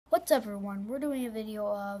What's up, everyone? We're doing a video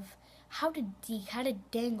of how to deke, how to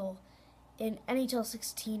dangle in NHL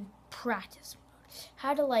 16 practice mode.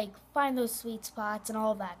 How to find those sweet spots and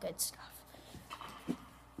all that good stuff.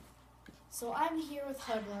 So I'm here with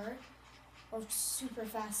Hudler, or super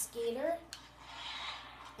fast skater,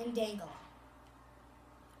 and dangle.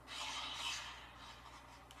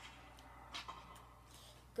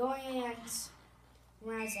 Going against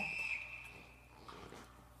Razak.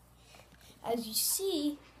 As you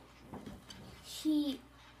see, he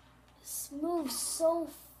moves so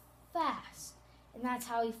fast, and that's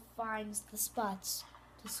how he finds the spots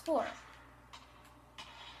to score.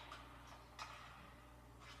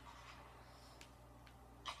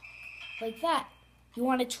 Like that. You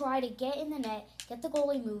want to try to get in the net, get the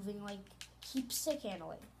goalie moving, keep stick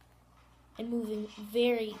handling, and moving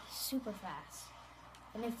very super fast.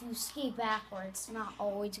 And if you skate backwards, it's not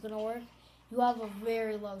always going to work. You have a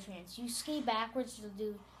very low chance. You skate backwards to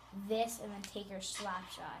do this and then take your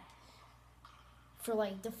slap shot for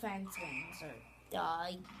defense wings, or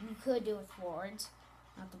you could do it forwards.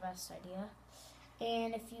 Not the best idea.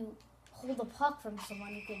 And if you hold a puck from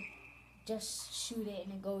someone, you could just shoot it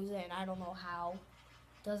and it goes in. I don't know how.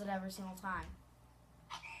 Does it every single time.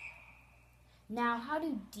 Now, how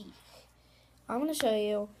to deke? I'm going to show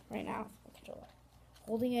you right now with the controller.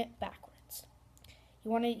 Holding it backwards.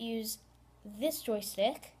 You want to use this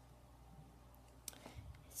joystick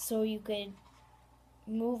so you could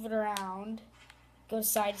move it around, go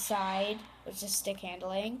side to side, which is stick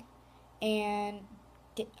handling, and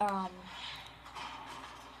this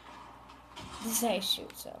is how you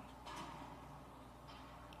shoot. So,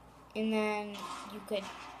 and then you could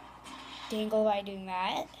dangle by doing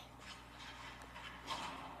that.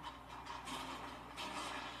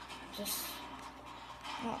 Just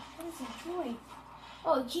what is he doing?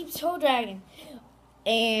 Oh, it keeps toe dragging.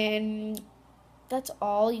 And that's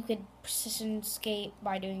all. You could precision skate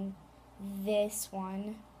by doing this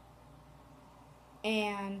one.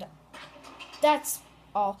 And that's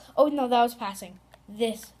all. Oh, no, that was passing.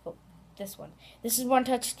 This one. This is one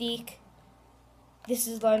touch deke. This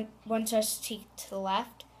is one touch deke to the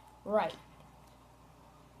left, right.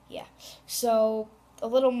 Yeah. So, a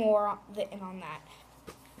little more on that.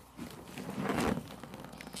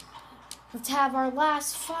 Let's have our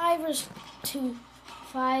last 5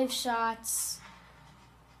 shots.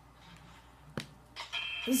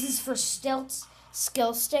 This is for stilts,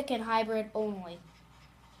 skill stick, and hybrid only.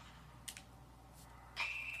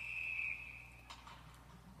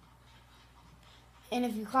 And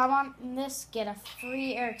if you comment on this, get a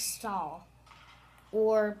free Eric Stahl.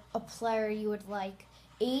 Or a player you would like.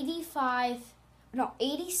 87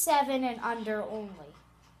 and under only.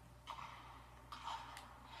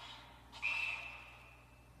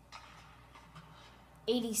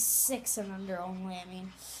 '86 and under only, I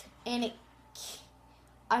mean. And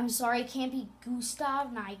I'm sorry, it can't be Gustav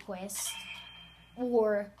Nyquist,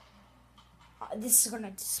 or this is going to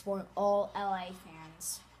disappoint all LA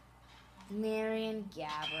fans, Marian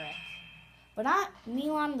Gaborik, but not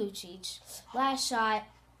Milan Lucic. Last shot,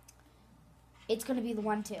 it's going to be the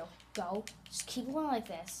 1-2. Go. Just keep going like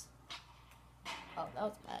this. Oh, that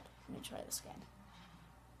was bad. Let me try this again.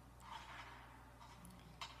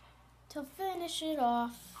 To finish it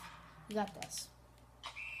off, you got this.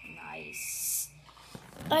 Nice.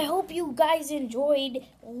 I hope you guys enjoyed,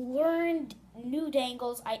 learned new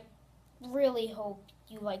dangles. I really hope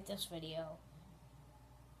you liked this video.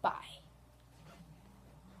 Bye.